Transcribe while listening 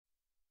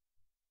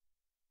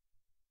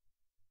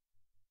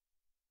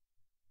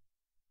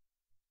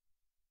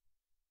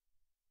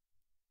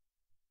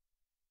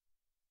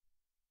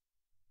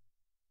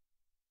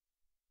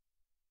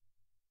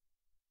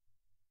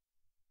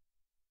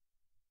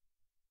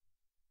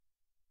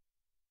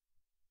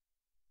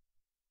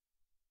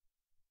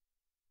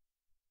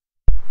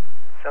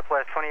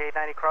Southwest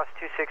 2890, cross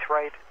 26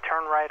 right,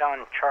 turn right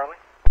on Charlie.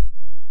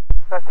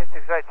 South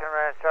 26 right, turn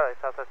right on Charlie,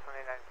 Southwest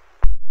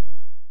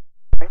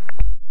 2990.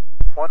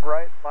 One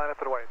right, line up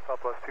and wait,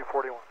 Southwest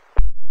 241.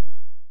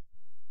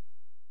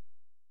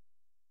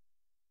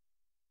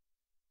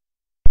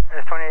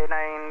 There's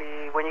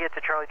 2890, when you get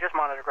to Charlie, just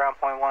monitor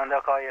ground point 1, they'll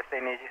call you if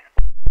they need you.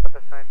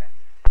 Southwest 2990.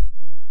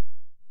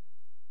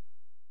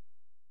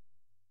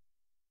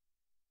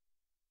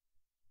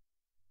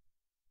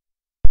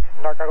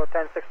 Dark Cargo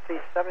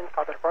 1067,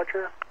 copy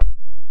departure.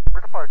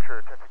 For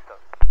departure,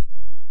 1067.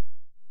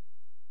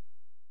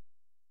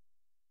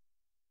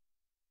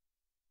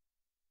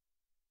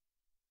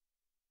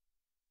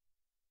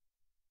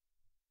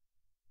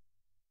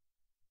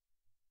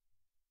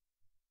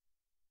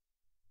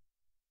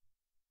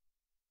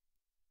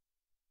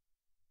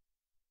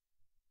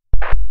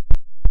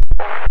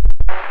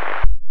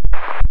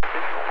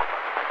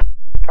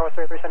 Tower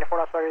 374,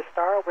 that's Larry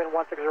Star, wind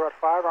 160 at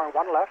 5, on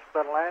 1 left,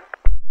 then land.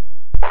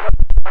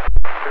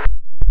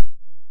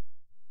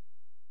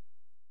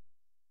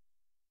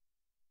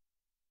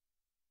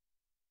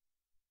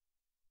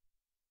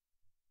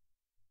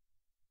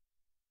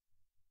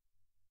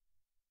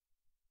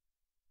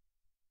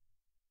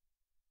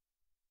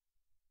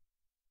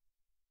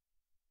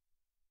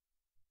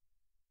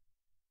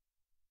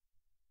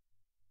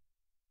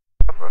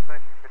 Southwest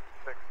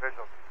 1956,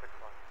 visual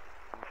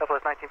 261.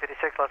 Southwest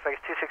 1956, Las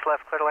Vegas 26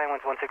 left, clear to land,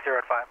 winds 160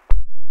 at 5.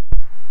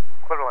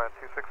 Clear to land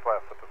 26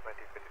 left, Southwest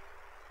 1956.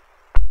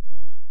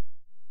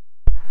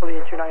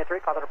 Lead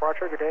 293, copy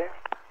departure, good day.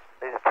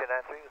 This is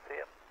 293, we'll see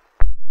you.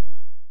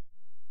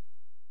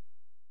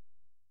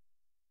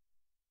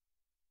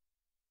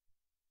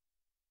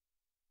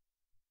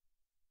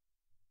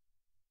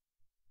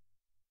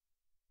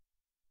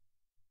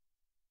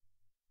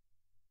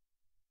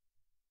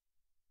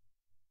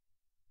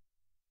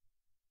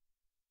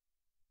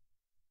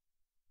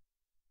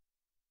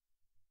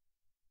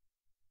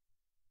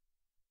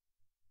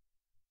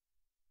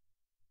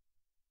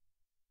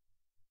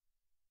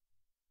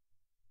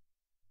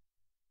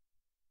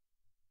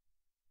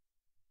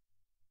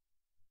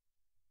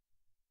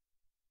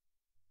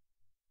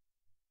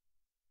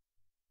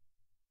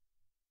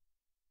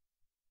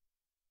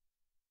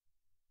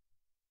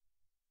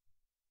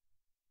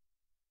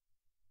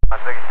 Las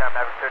Vegas Tower,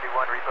 Maverick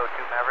 31, Repo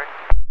 2 Maverick.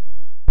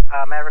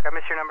 Maverick, I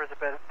missed your numbers a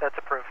bit, that's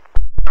approved.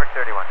 Maverick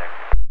 31,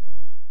 next.